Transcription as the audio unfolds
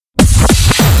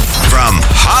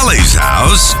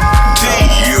house to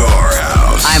your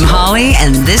house. I'm Holly,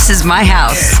 and this is my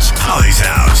house. It's Holly's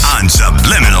house on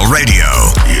Subliminal Radio.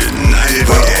 United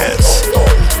We Dance.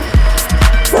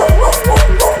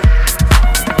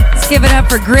 Let's give it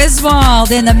up for Griswold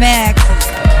in the mix.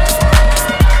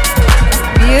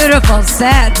 Beautiful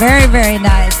set. Very, very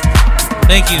nice.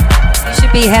 Thank you. You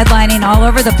should be headlining all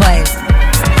over the place.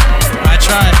 I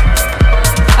tried.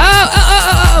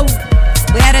 Oh.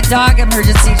 We had a dog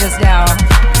emergency just now.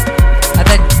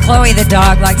 Chloe the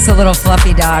dog likes the little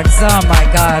fluffy dogs. Oh my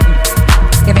God.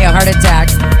 Give me a heart attack.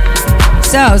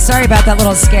 So, sorry about that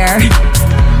little scare.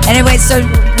 Anyway, so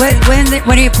when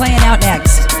are you playing out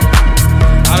next?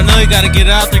 I don't know. You got to get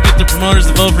out there, get the promoters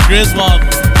to vote for Griswold.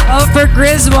 Vote for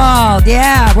Griswold.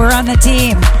 Yeah, we're on the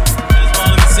team.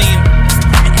 Griswold in the scene.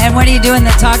 And when are you doing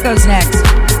the tacos next?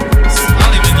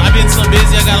 I've been so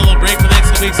busy. I got a little break for the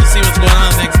next couple weeks. We'll see what's going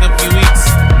on the next few weeks.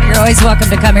 You're always welcome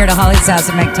to come here to Holly's house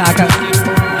and make tacos.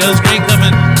 It was great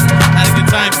coming. Had a good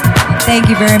time. Thank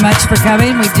you very much for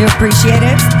coming. We do appreciate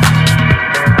it.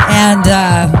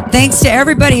 And thanks to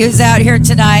everybody who's out here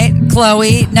tonight.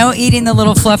 Chloe, no eating the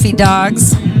little fluffy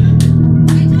dogs.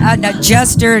 No,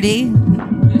 just Dirty,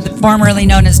 formerly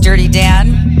known as Dirty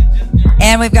Dan.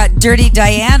 And we've got Dirty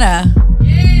Diana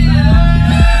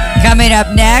coming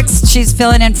up next. She's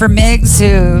filling in for Miggs,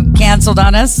 who canceled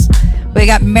on us. We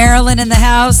got Marilyn in the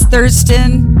house,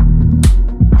 Thurston,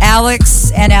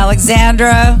 Alex and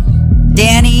Alexandra,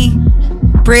 Danny,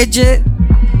 Bridget,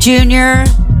 Junior,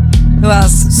 who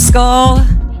else? Skull,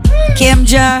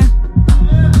 Kimja.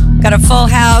 Got a full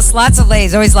house, lots of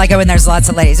ladies. Always like it when there's lots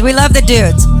of ladies. We love the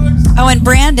dudes. Oh, and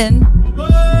Brandon,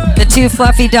 the two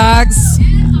fluffy dogs.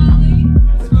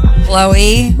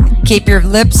 Chloe, keep your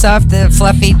lips off the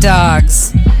fluffy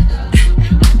dogs.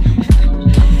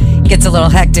 Gets a little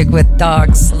hectic with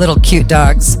dogs, little cute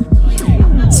dogs.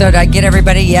 So did I get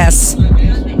everybody? Yes.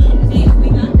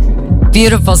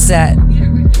 Beautiful set.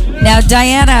 Now,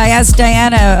 Diana, I asked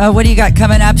Diana, what do you got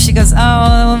coming up? She goes,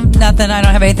 oh, nothing. I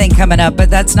don't have anything coming up. But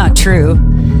that's not true.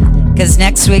 Because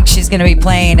next week she's going to be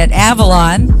playing at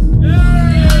Avalon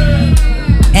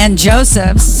and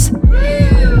Joseph's.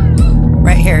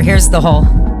 Right here. Here's the hole.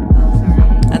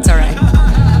 That's all right.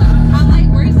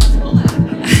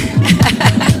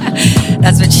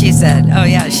 That's what she said. Oh,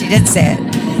 yeah, she did say it.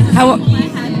 How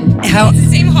It's the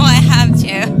same hole I have,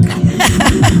 too.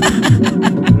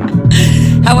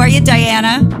 How are you,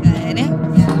 Diana? Good.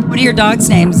 What are your dogs'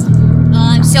 names?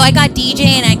 So I got DJ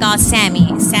and I got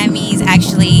Sammy. Sammy's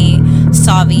actually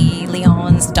Savi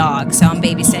Leon's dog, so I'm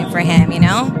babysitting for him, you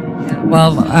know?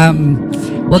 Well,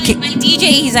 we'll keep... My DJ,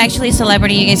 he's actually a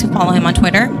celebrity. You guys can follow him on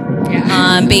Twitter.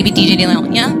 Yeah. Baby DJ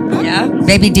Leon. Yeah? Yeah?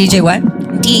 Baby DJ what?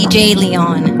 DJ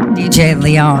Leon. DJ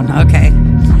Leon. Okay.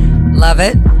 Love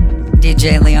it.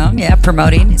 DJ Leon. Yeah,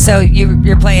 promoting. So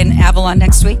you're playing Avalon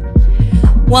next week?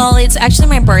 Well, it's actually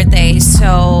my birthday,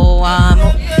 so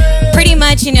pretty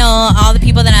much, you know, all the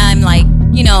people that I'm like,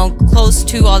 you know, close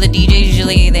to, all the DJs,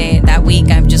 usually that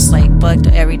week I'm just like booked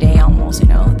every day almost, you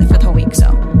know, for the whole week,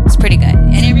 so it's pretty good.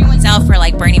 And everyone's out for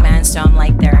like Burning Man, so I'm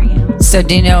like there, you know. So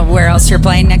do you know where else you're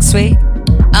playing next week?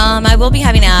 I will be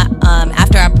having a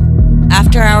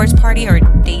after hours party or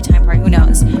daytime party, who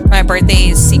knows, for my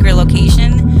birthday's secret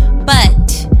location,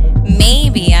 but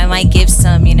maybe I might give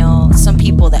some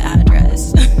people the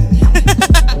address.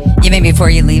 You mean before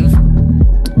you leave?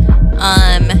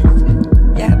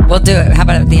 Yeah, we'll do it. How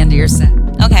about at the end of your set?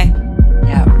 Okay.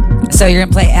 Yeah. So you're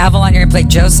gonna play Avalon. You're gonna play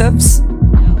Joseph's.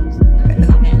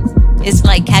 It's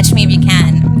like Catch Me If You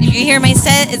Can. If you hear my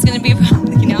set, it's gonna be,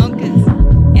 you know, because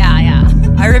yeah.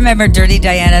 I remember Dirty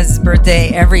Diana's birthday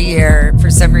every year for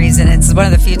some reason. It's one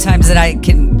of the few times that I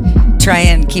can try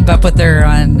and keep up with her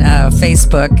on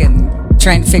Facebook and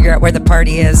try and figure out where the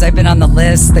party is. I've been on the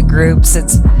list, the groups.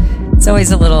 It's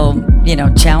always a little,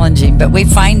 challenging, but we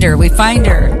find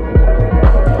her.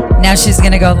 Now she's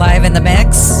going to go live in the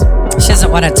mix. She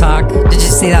doesn't want to talk. Did you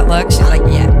see that look? She's like,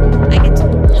 yeah.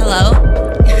 Hello?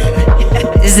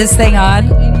 Is this thing on?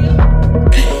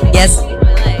 Yes.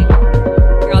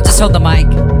 Girl, just hold the mic.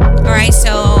 All right,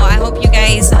 so I hope you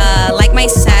guys like my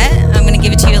set. I'm going to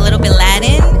give it to you a little bit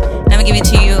Latin, and I'm going to give it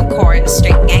to you, of course,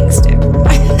 straight gangster.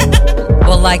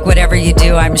 We'll like whatever you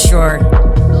do, I'm sure.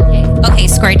 Okay,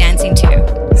 square dancing too.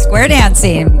 Square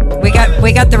dancing. We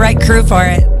got the right crew for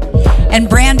it. And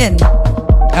Brandon.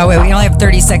 Oh, wait, we only have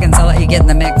 30 seconds. I'll let you get in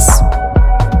the mix.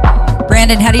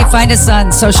 Brandon, how do you find us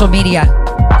on social media?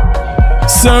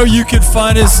 So you can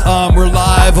find us, we're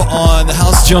live on the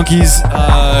House Junkies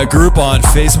group on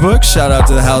Facebook. Shout out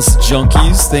to the House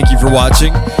Junkies. Thank you for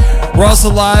watching. We're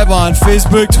also live on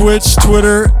Facebook, Twitch,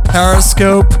 Twitter,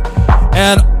 Periscope,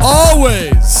 and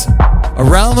always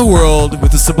around the world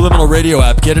with the Subliminal Radio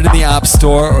app. Get it in the App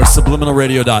Store or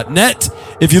subliminalradio.net.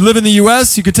 If you live in the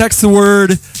U.S., you can text the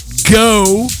word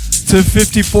GO to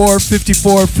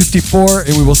 545454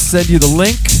 and we will send you the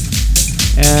link.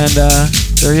 And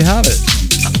there you have it.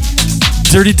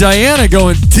 Dirty Diana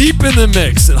going deep in the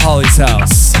mix at Holly's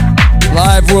house.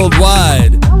 Live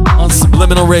worldwide on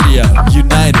Subliminal Radio.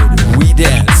 United, we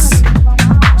dance.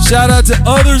 Shout out to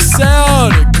Other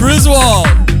Sound at Griswold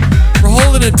for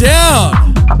holding it down.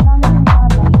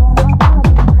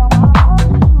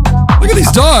 Look at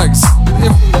these dogs.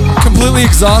 They've completely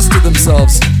exhausted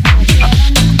themselves.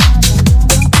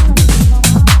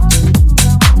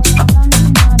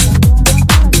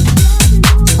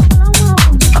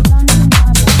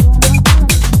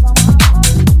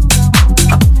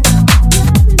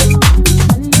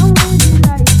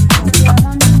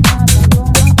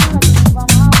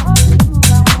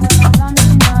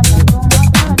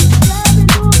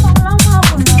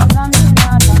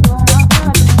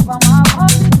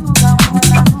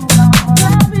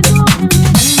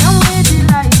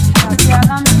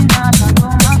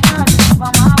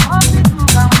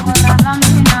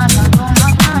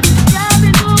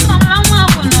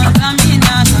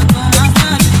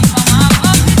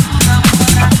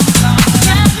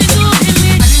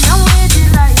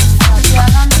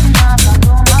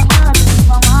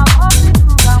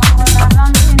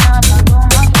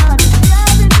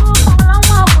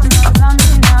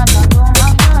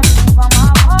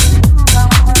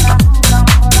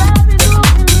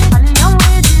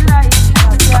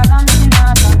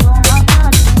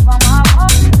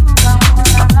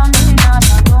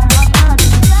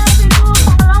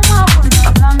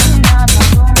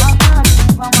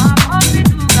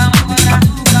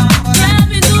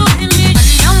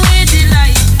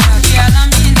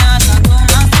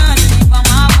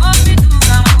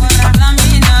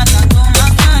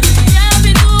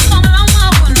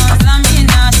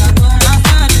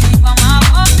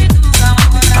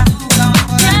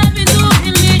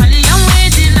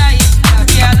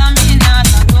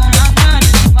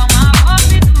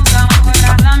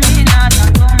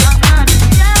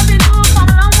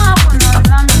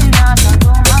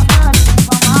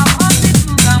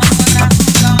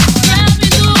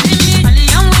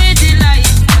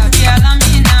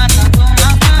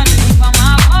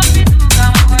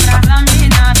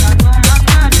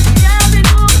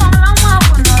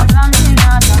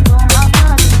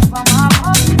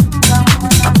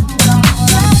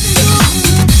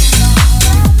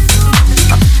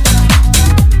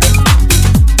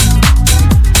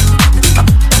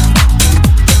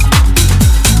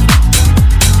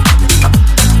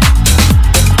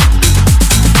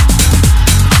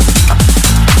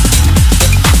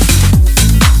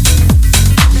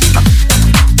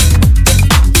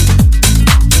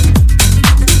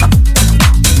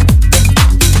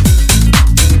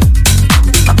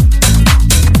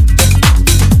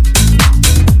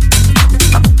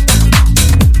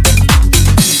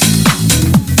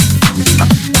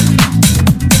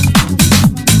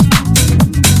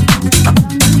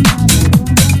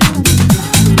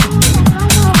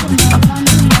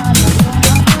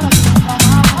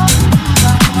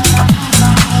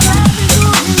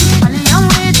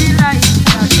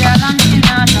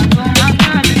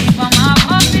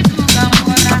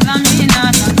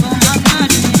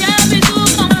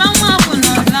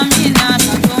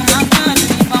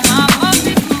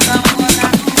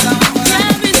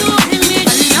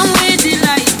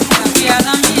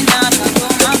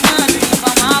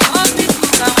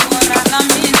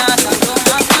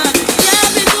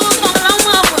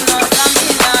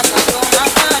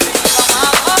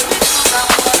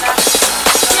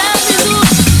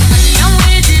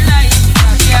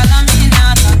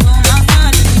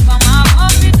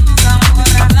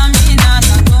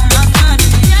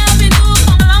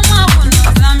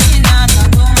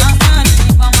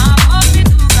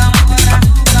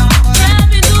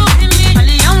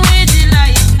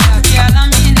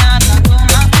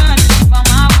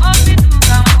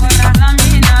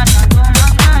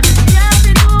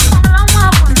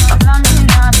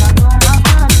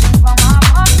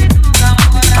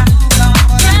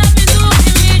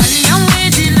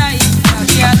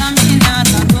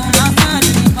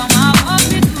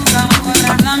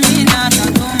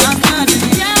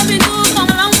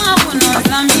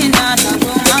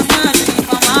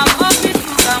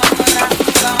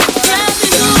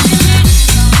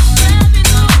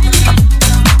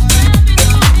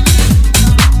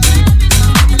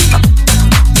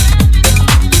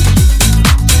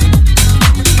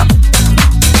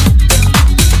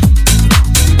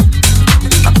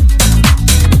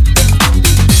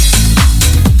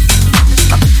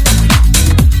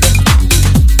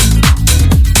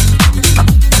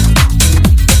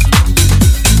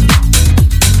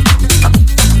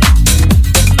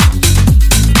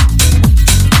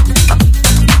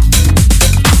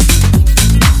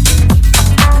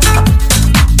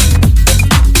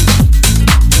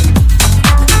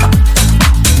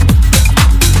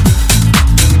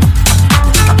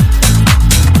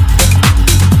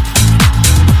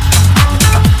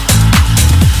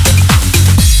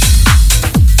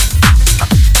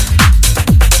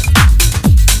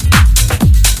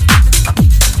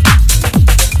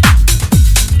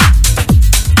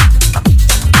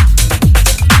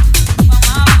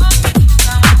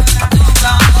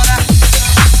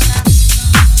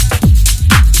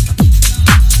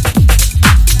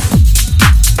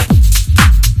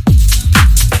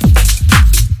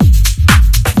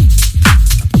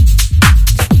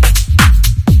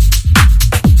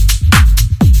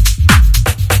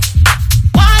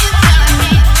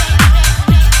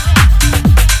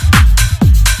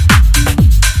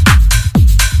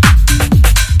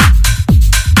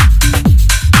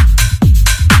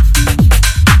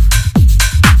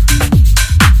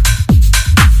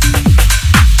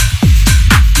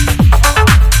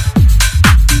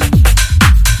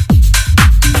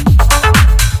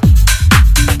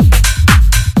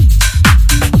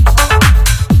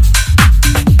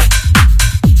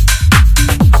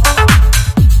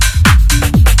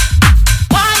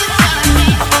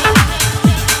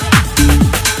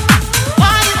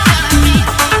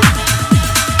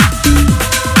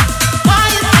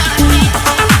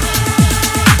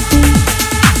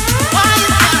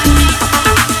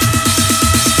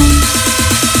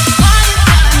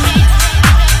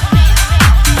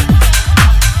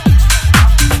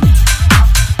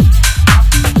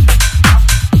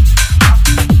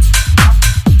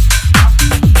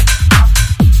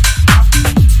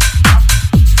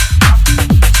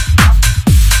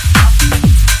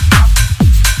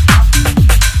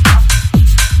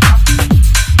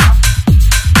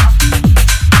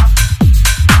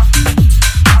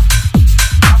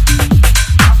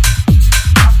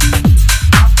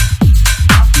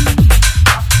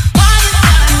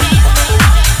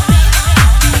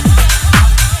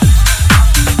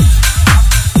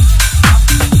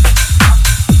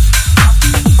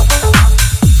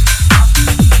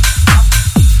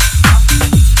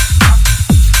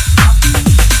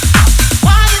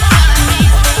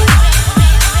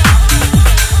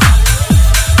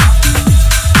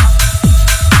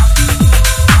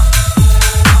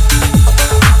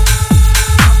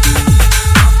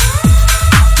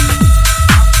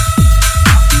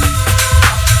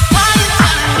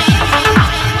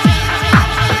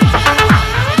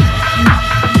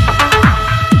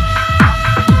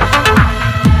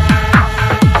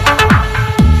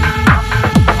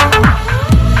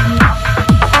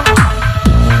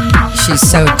 she's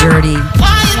so dirty.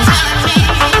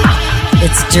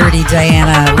 It's Dirty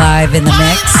Diana live in the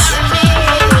mix.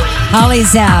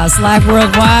 Holly's House, live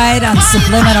worldwide on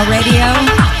Subliminal Radio.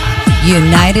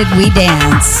 United we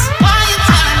dance.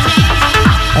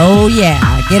 Oh yeah,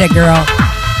 get it, girl.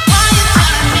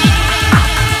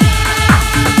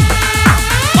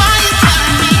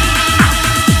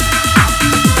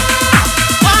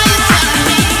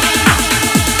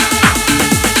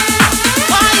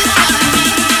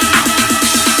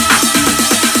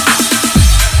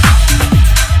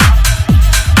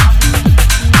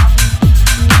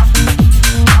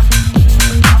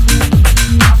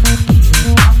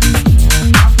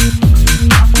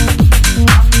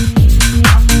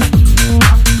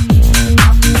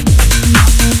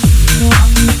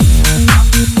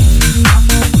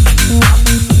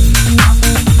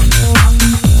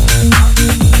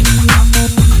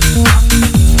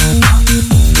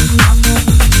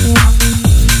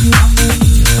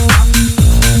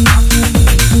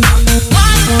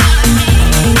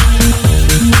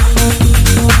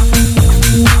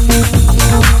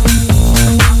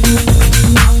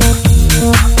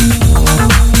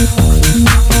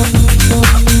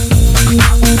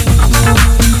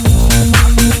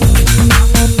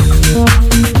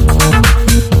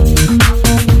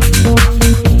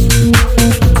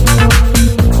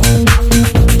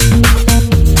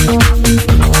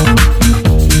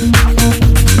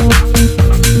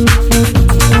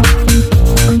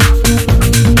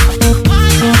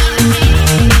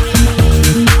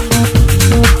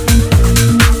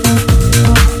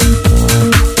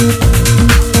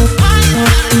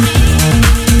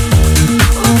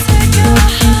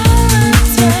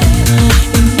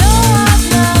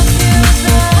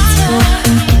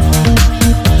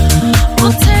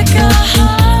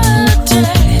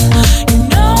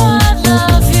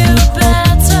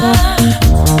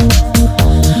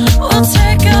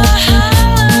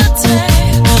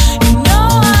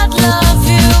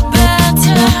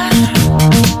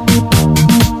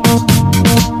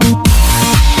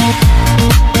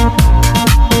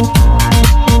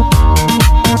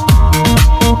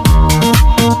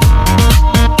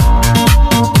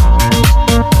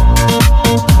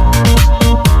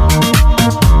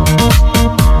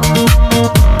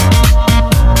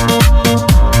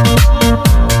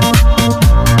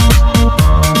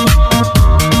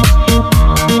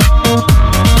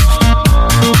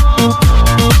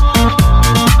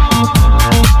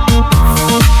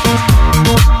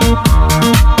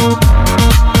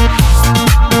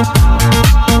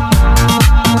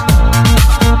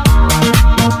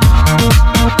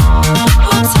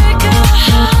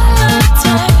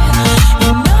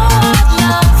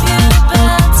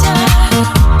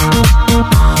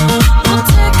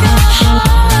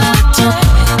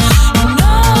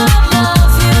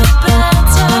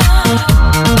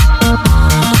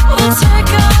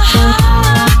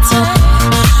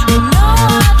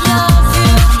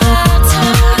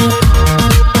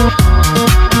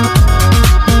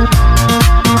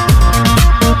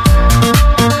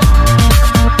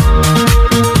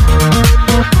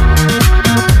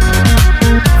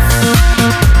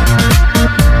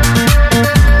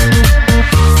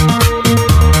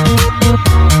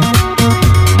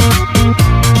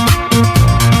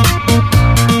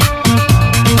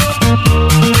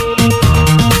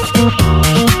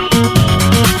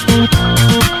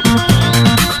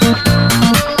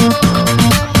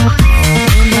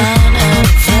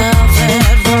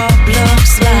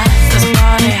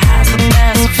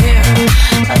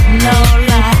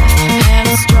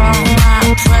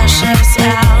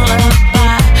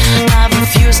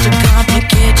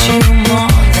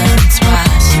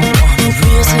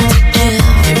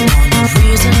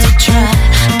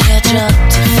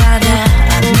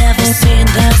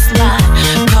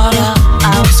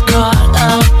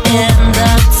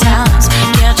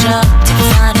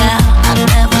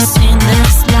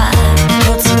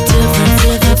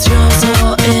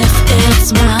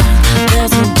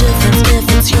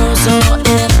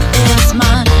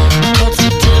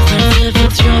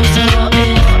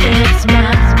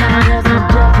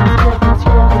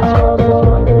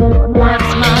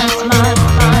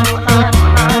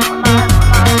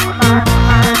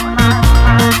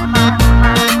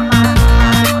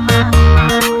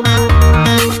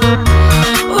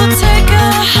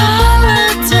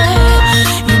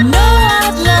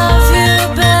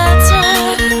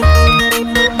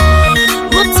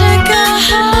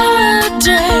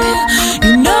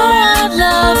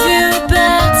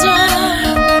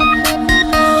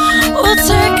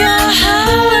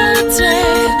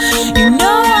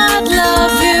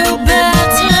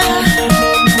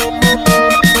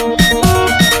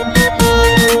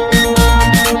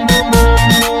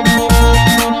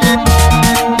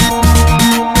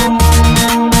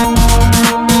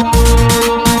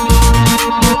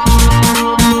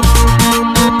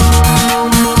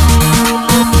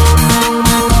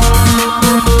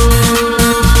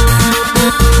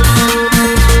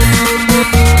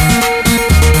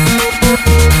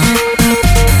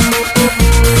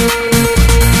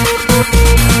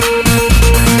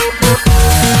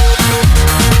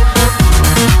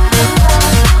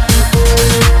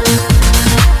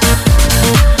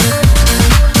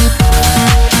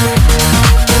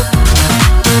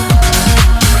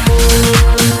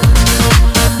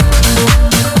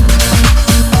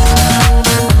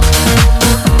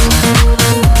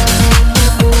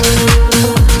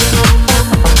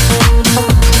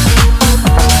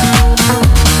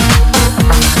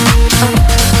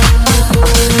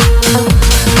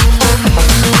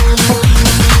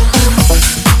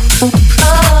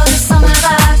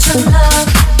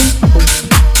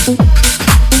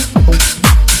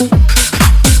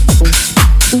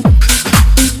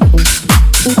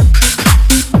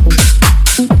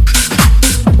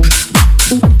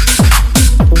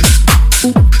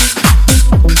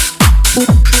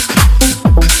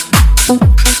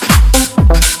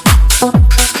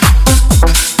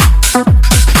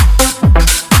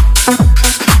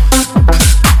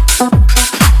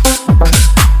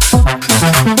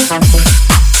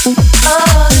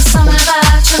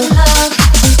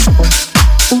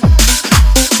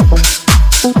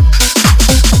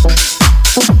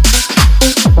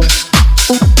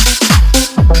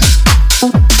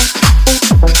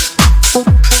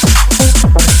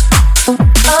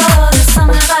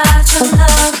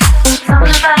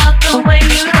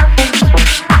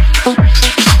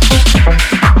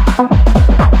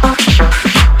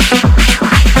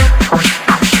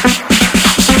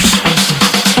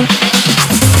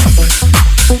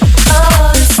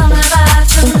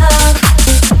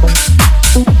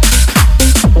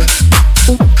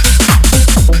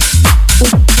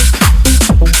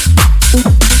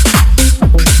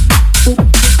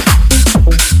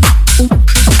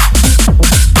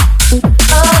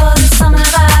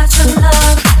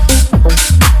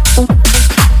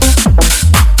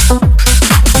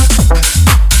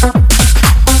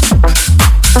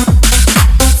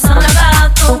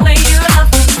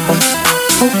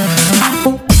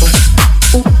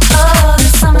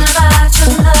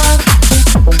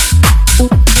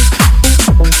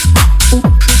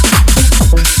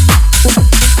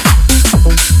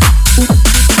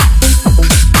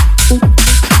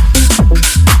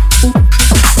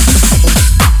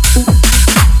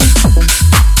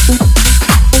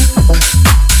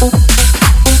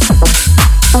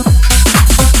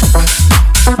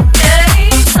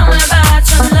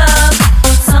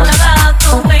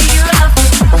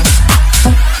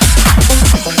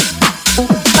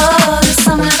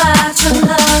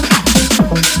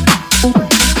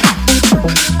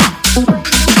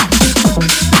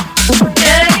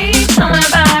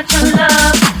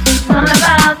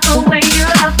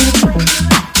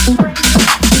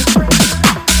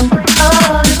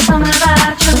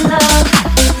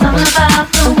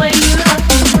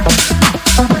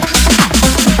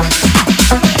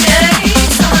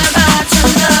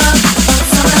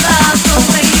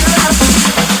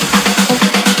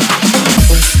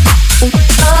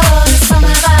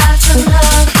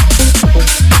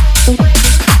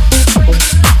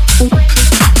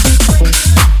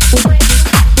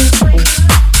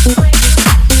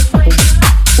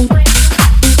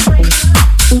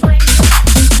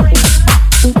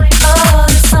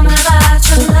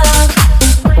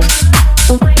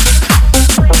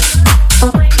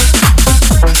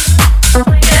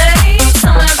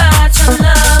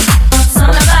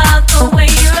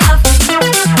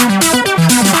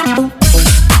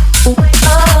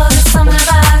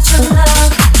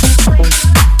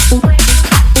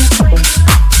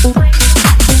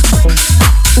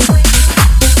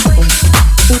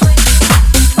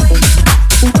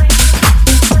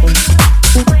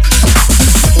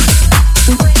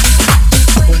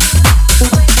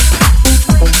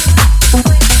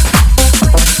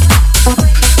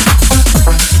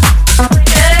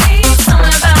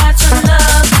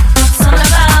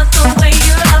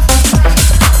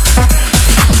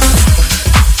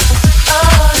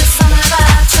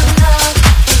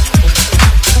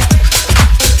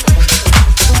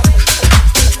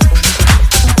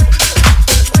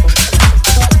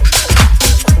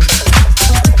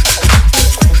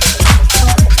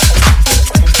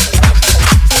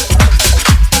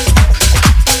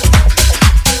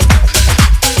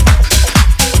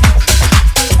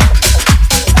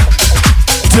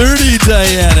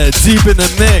 Diana, deep in the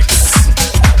mix.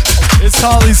 It's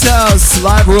Holly's House,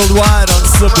 live worldwide on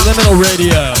Subliminal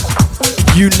Radio.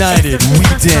 United, we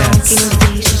dance.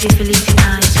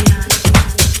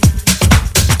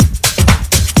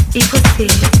 E você?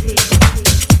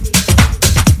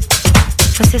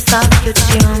 Você sabe que eu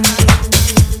te amo.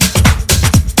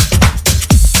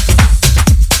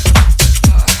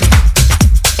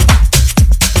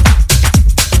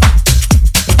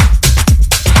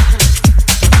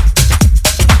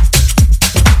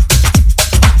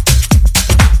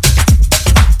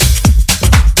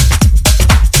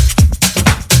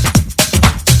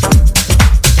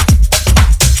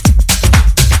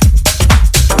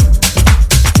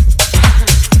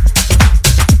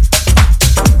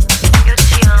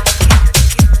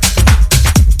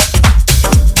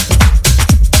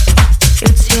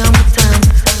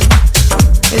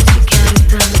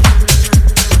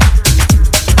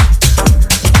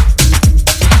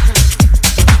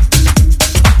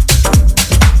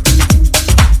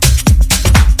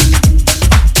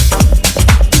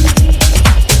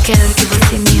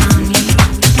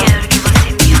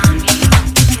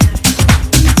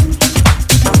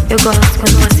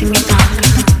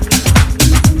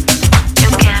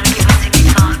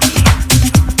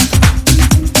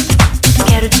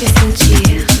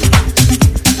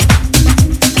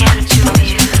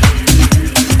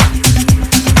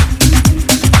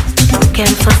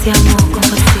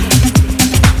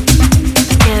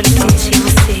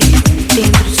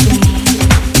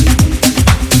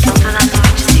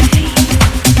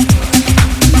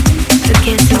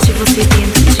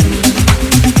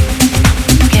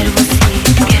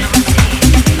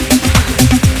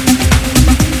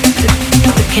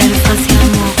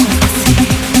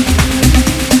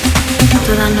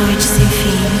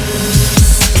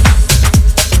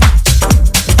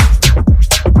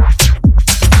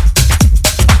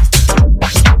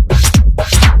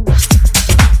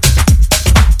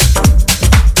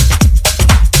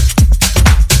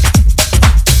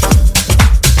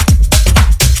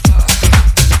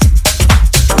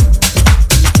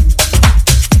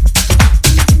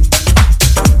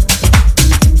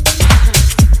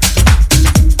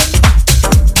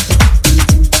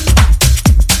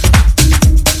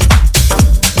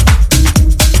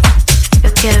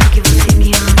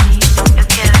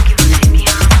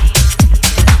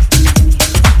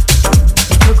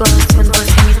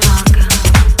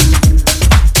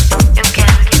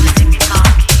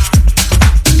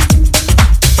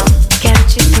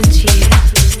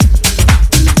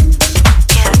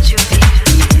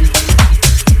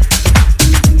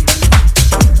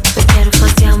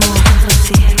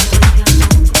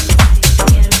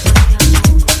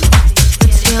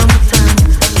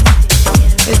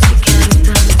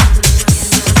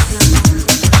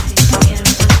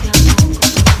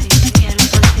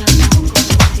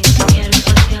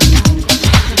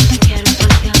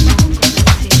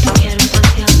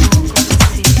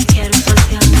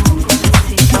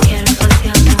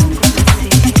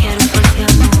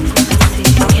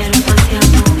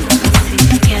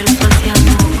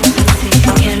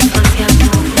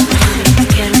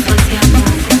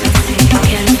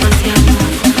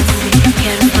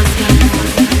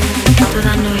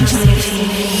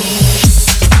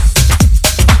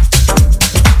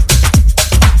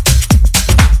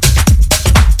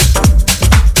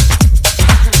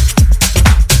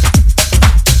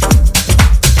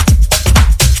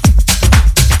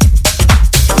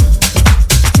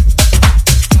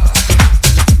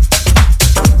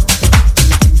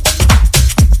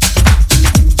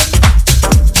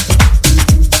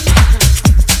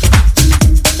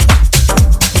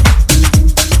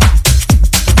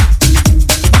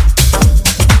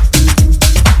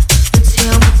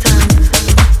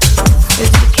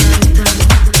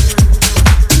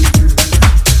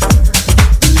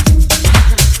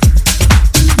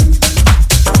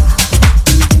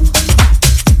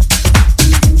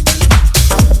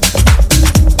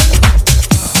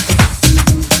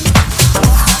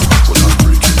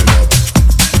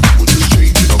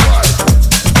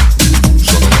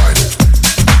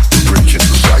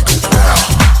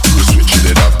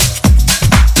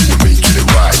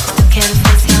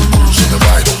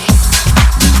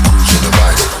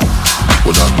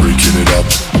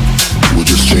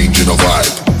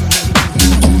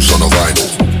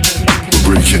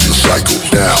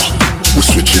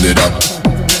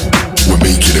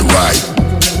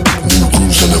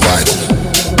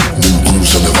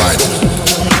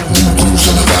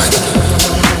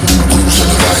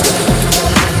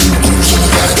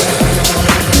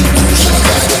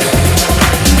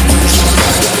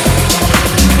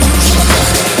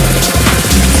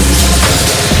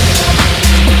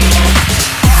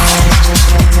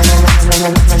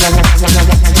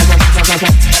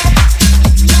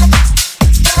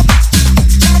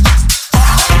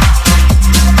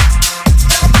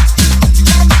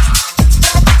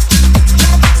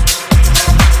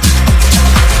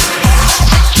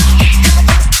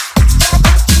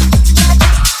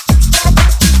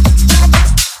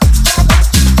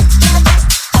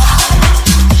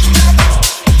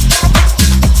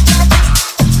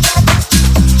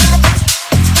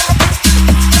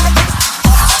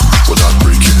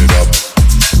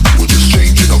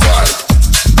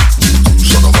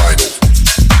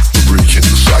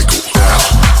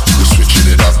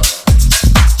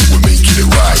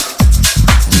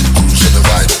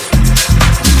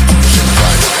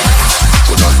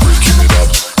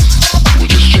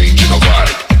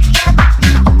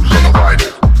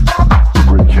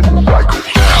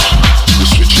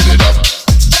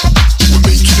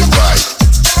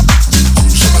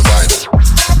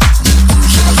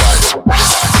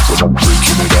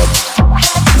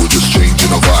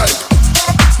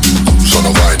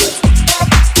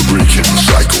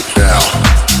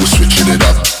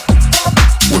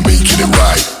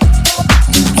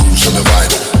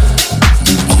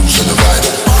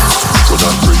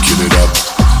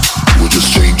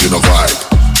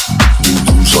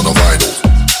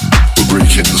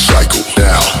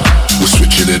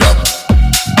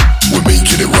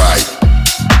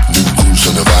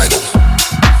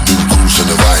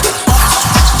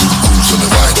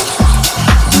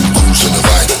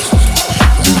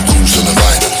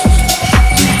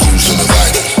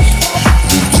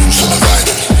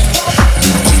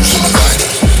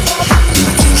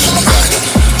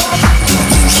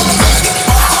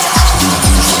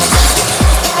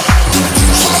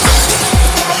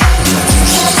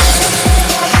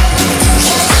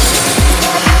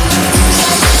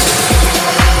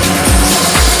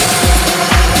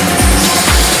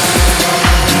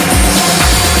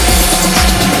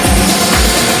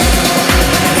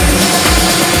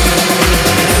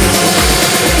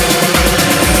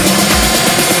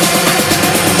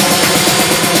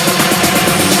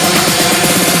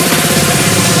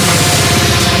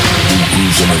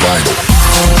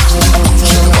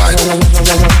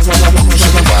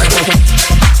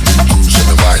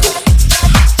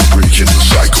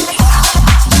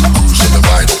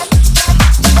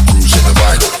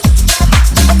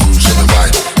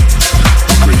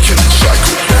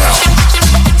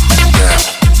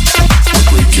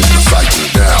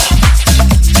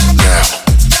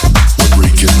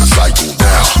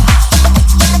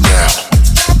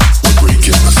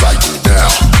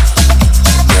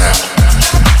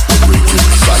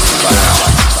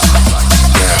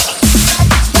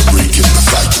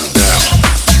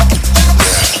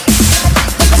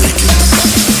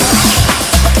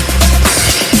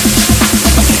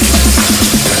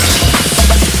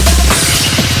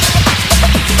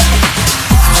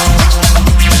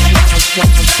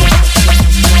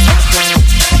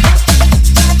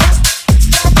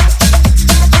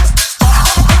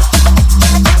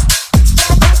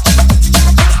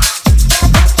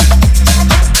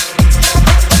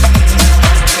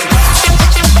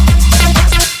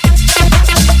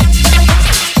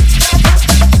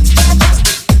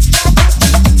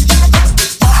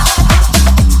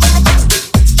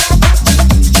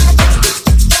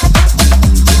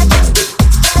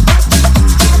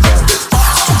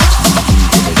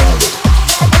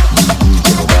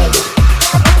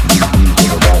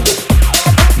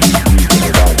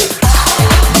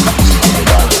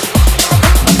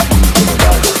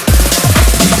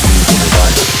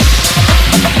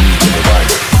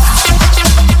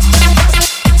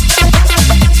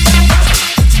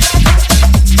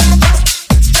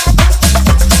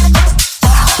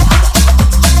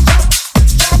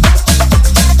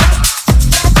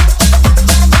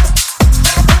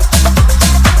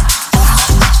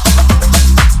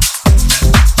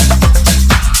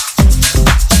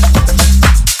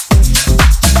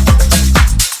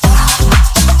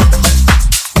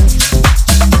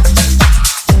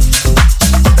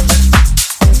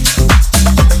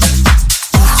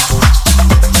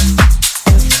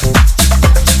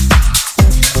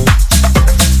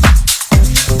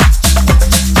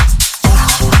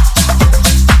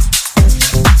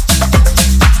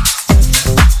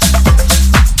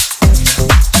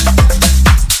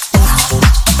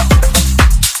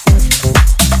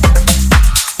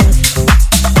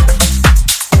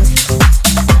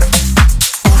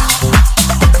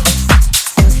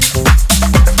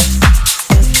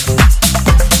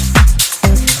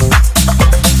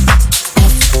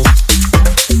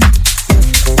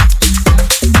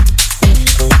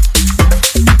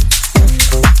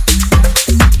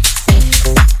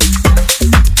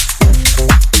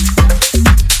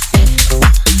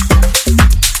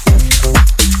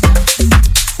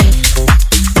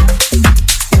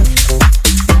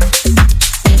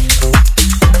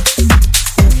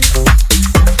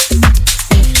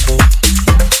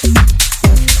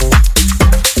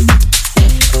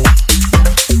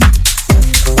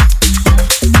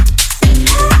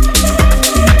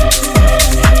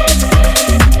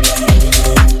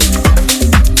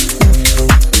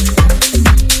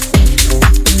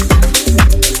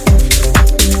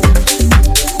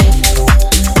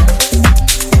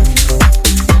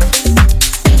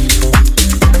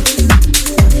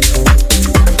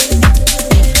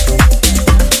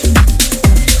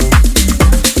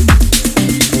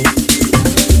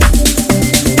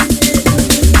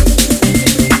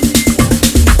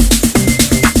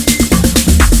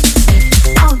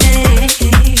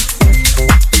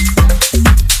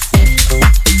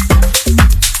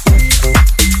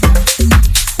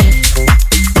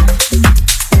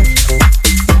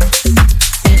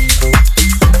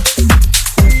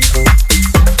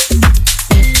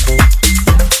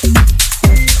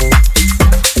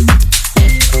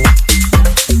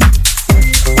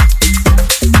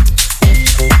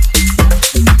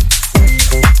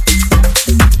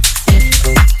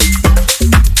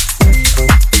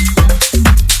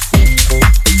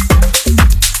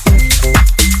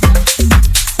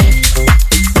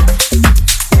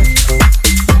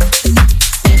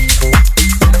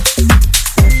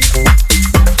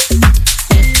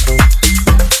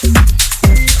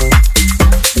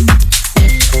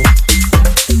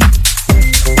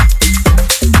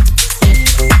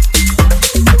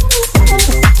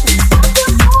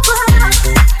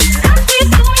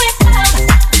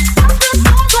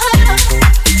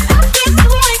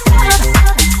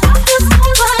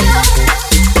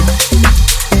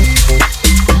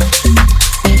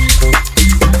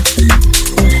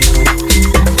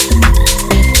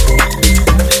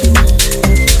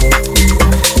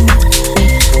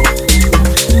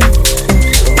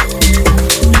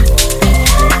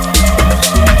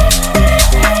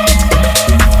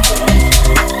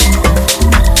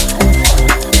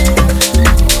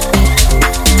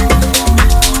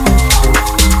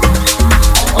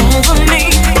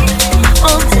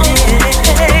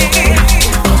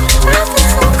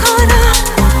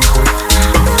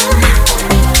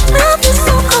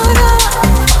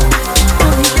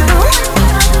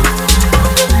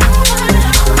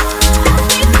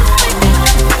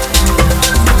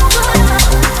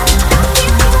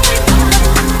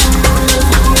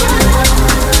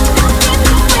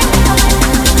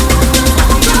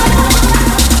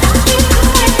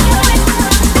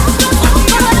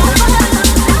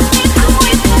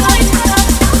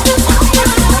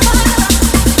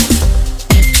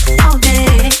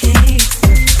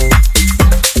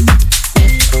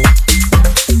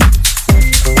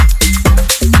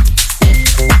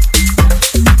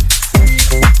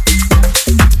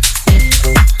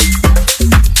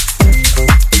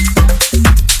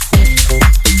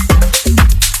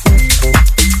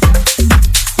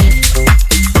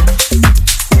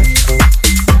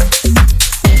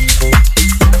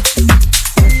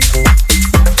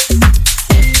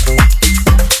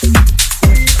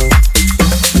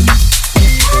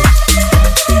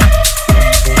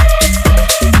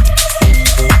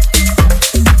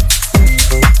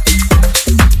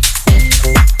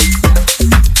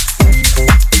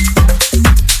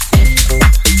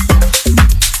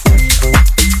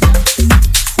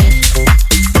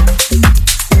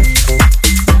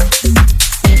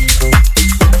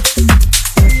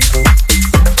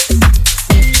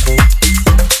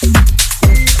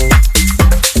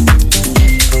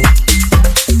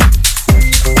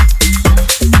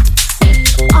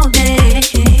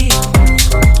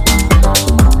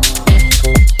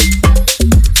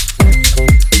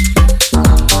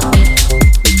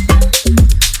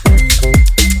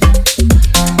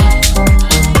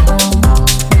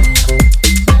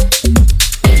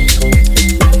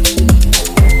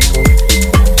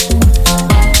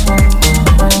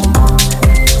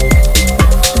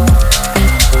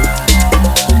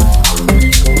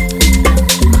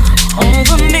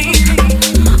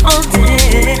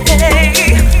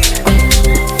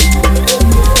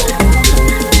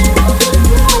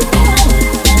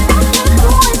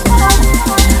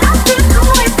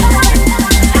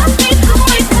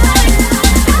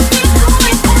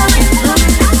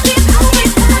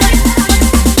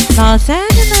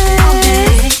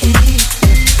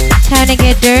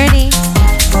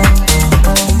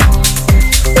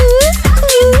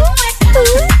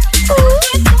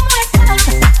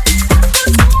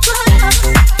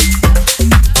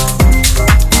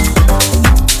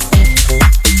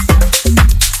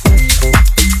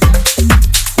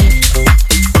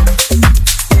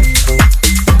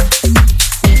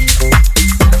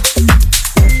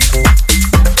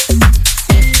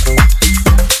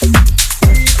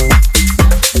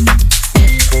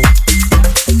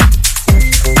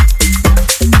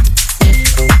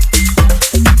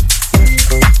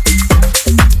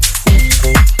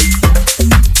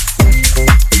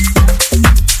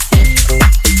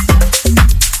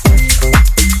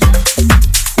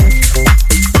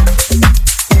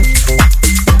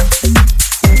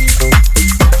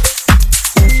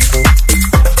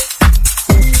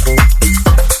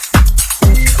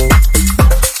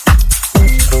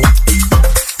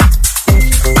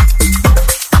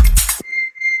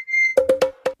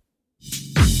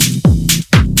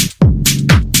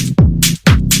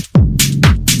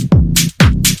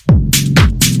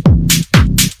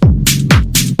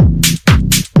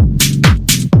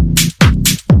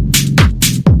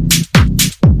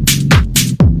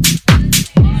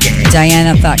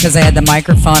 Diana thought because I had the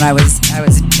microphone, I was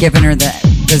giving her the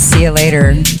see you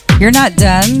later. You're not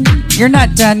done. You're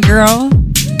not done, girl.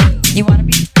 You want to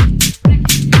be?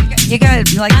 You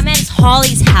got like. I'm at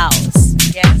Holly's house.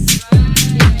 Yes.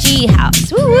 G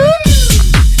house. Woo woo.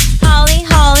 Holly.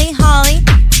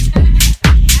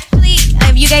 Actually,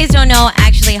 if you guys don't know,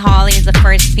 actually Holly is the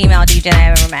first female DJ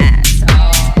I ever met. So,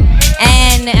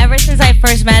 and ever since I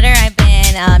first met her, I've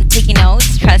been taking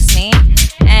notes. Trust me,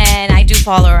 and I do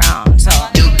follow around. So,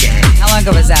 how long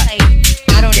ago was that? Like,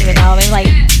 I don't even know. Maybe like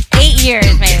 8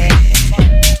 years,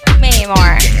 maybe more.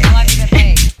 How long have you been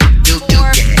playing?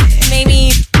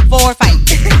 Maybe 4 or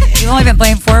 5. You've only been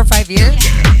playing 4 or 5 years?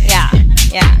 Yeah.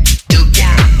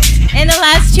 And the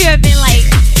last 2 have been like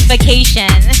vacation.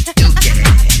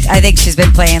 I think she's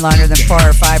been playing longer than 4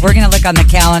 or 5. We're gonna look on the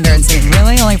calendar and say,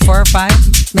 really, only 4 or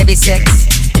 5? Maybe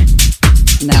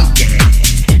 6? No.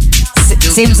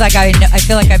 Seems like I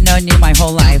feel like I've known you my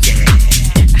whole life.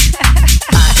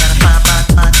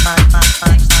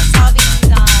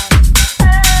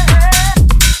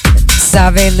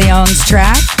 Save Leon's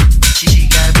track.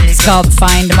 It's called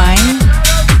Find Mine.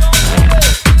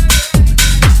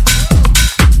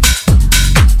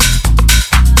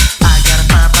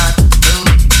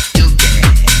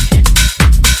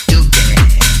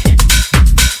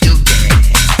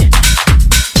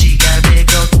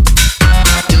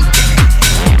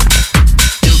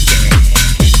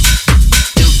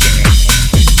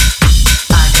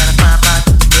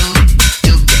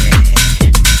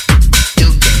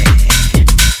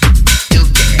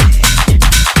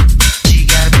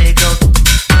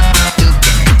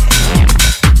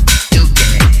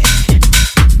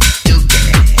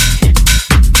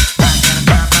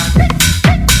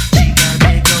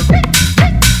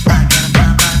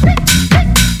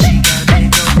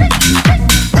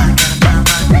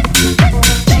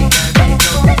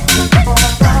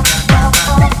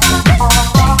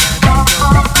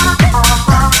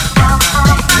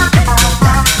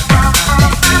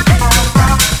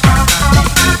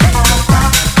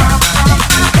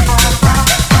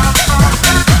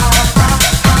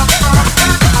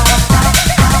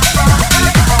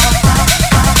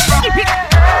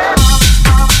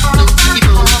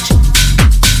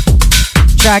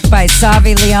 Track by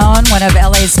Savi Leon, one of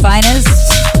LA's finest.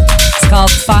 It's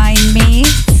called Find Me,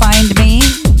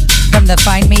 from the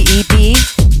Find Me EP.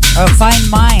 Or Find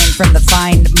Mine from the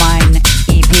Find Mine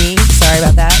EP. Sorry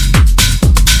about that.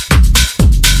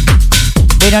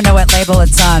 We don't know what label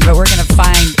it's on, but we're going to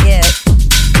find it.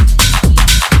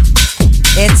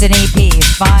 It's an EP,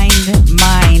 Find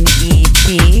Mine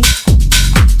EP.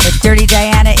 With Dirty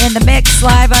Diana in the mix,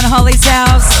 live on Holly's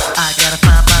house. I gotta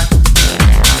find my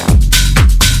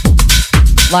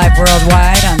Live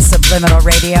worldwide on Subliminal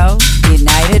Radio.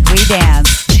 United we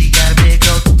dance.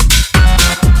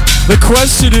 The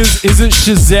question is it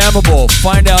Shazamable?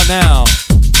 Find out now.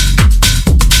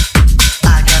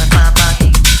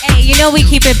 Hey, you know we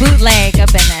keep it bootleg up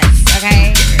in this,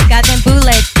 okay? Got them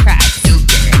bootleg tracks.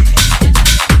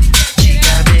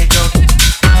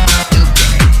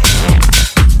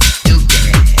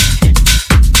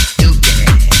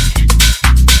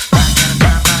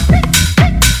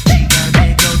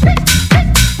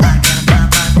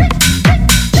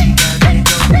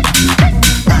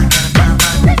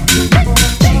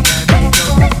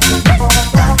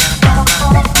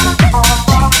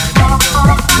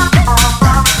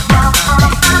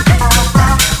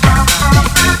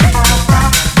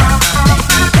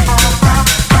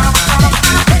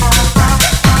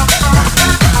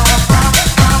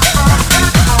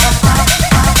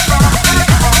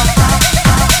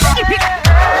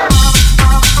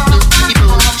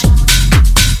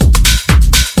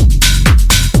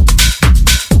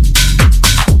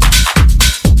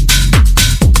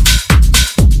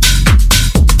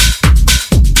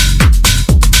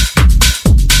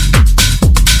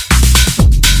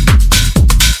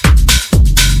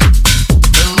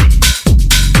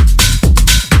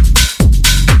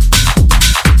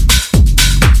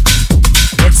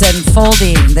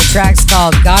 Unfolding. The track's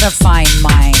called Gotta Find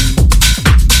Mine.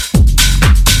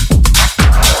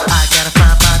 I gotta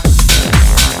find my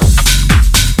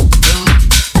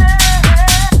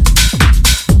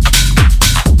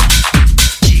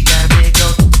she got a big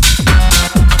old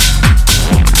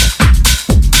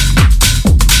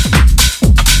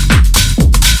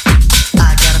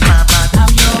I gotta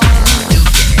find my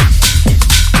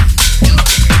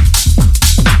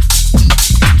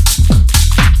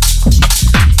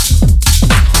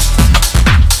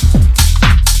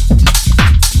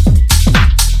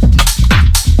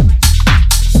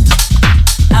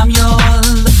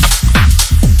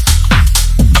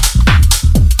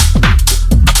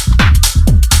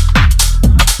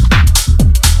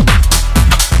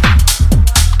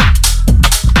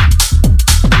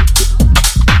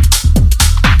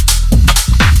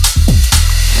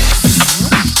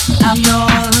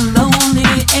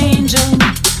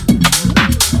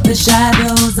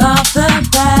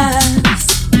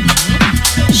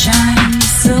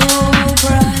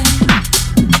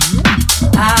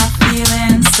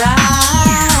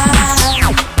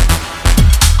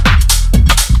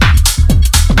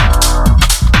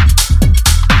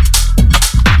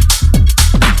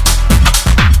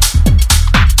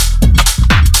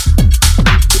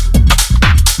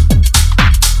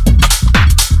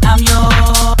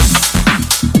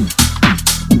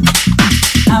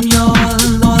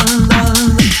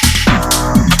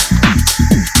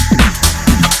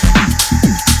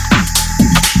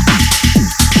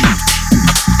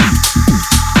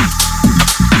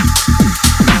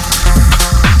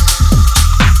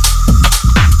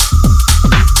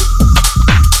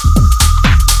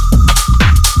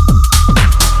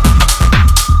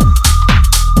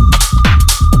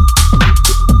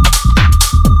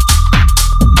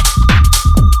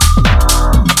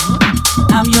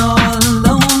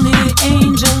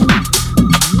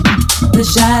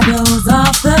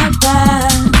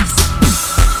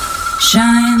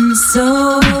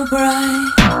so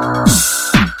bright.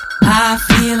 I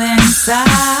feel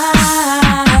inside.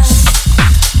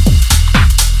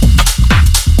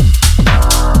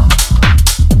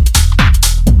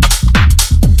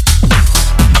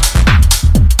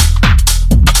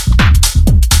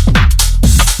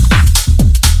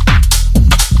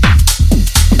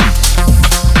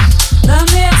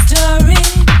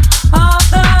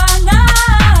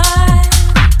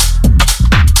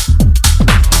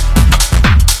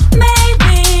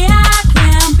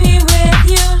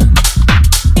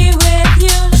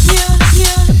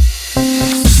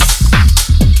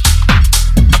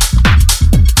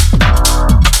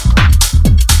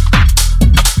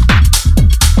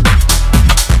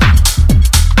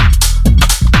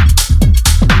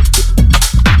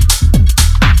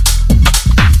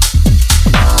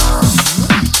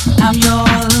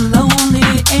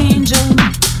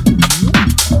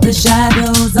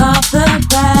 Shadows of the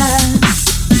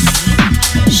past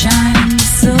shine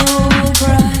so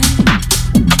bright.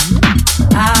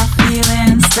 I feel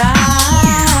inside.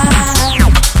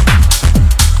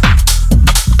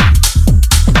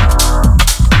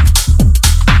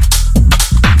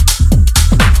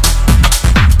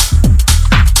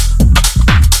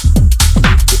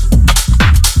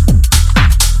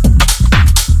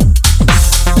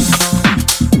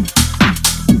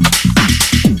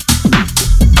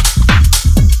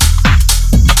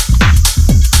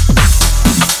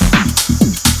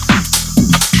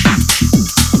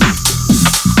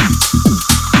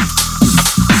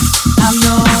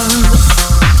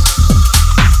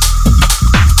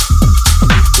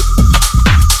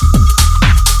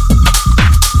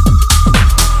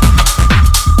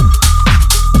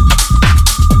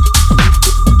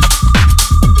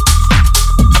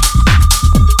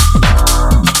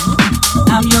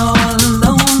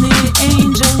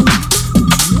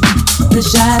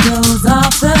 Shadows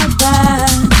of the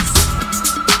past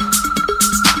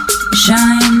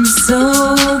shine so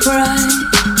bright.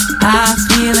 I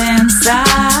feel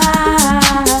inside.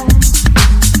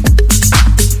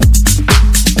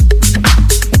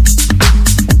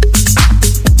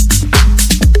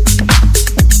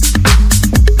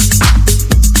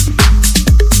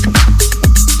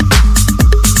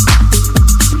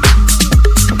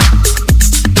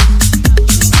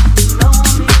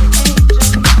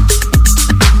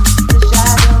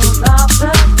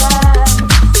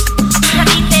 La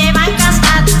vita va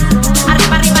incantata,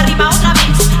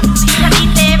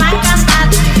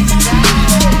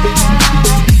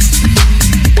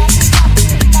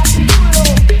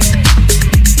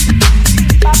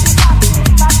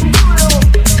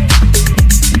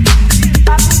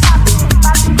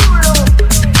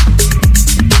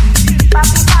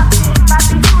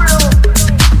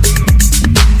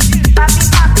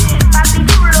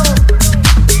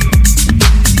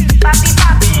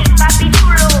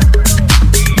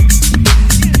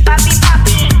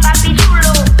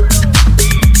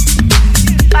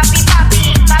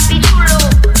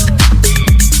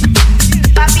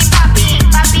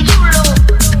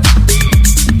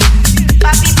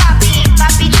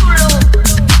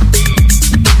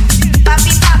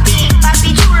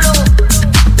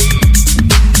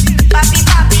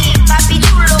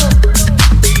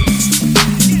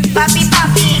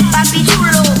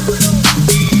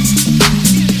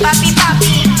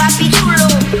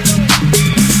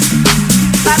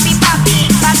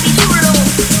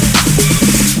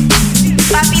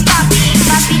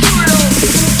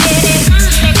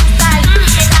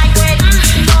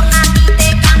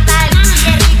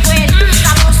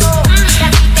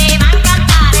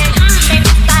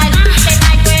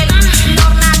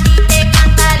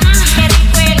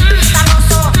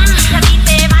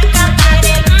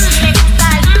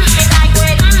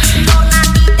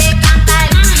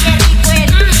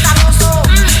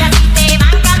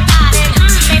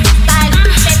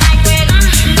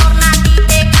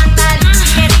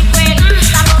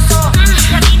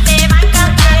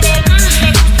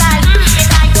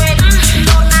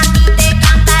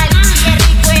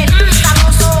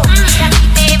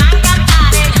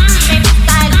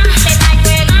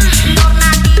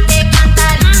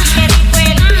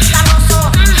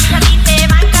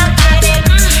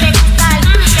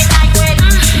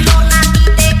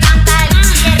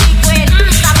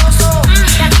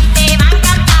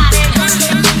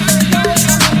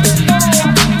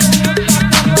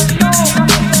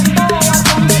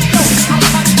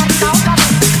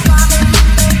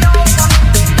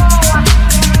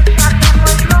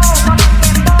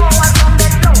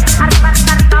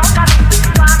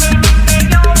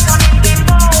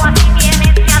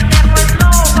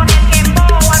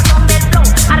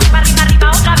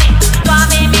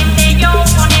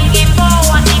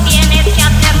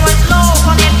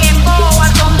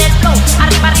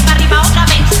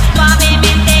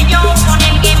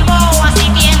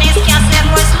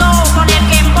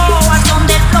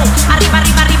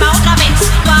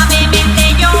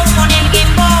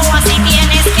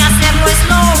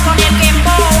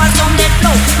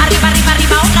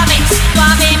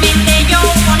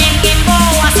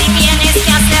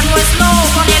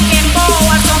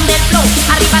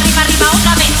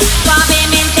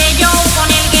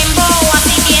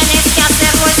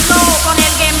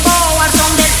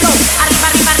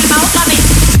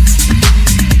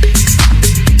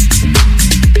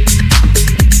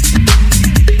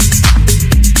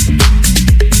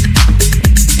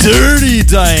 Dirty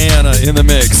Diana in the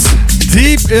mix.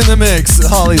 Deep in the mix at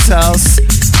Holly's house.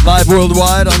 Live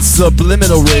worldwide on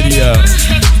Subliminal Radio.